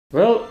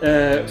Well,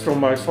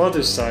 from my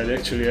father's side,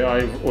 actually,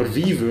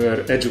 we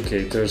were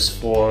educators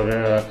for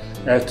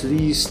at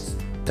least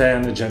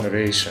 10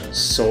 generations,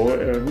 so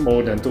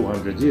more than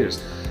 200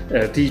 years.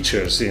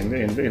 Teachers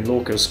in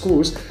local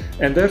schools,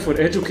 and therefore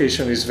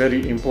education is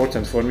very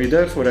important for me.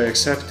 Therefore I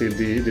accepted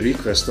the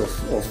request of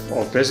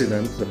our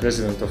the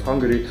President of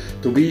Hungary,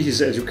 to be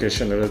his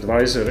educational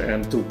advisor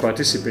and to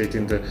participate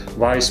in the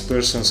Vice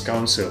Persons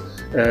Council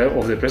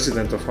of the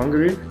President of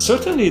Hungary.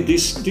 Certainly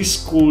this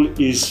school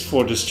is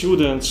for the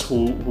students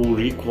who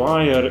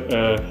require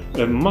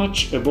a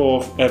much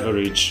above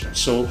average.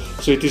 So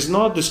it is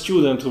not the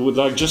student who would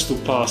like just to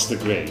pass the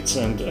grades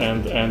and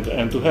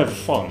to have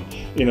fun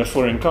in a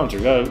foreign country.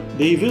 Well,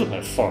 they will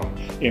have fun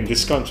in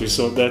this country,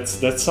 so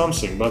that's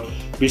something. But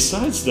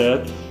besides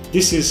that,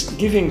 this is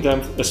giving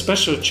them a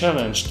special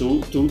challenge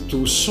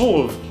to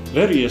solve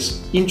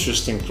various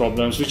interesting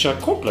problems, which are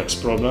complex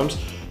problems.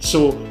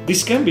 So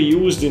this can be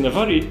used in a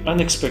very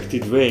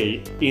unexpected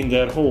way in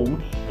their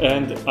home,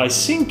 and I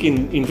think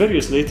in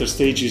various later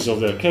stages of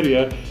their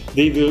career,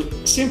 they will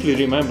simply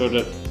remember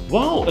that,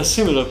 wow, a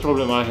similar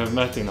problem I have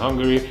met in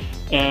Hungary,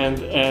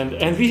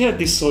 and we had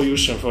this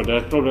solution for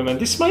that problem, and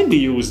this might be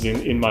used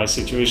in my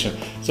situation.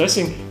 So I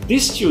think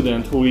this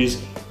student who is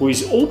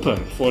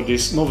open for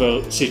these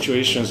novel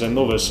situations and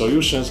novel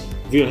solutions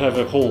will have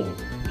a home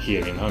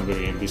here in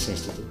Hungary in this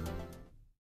institute.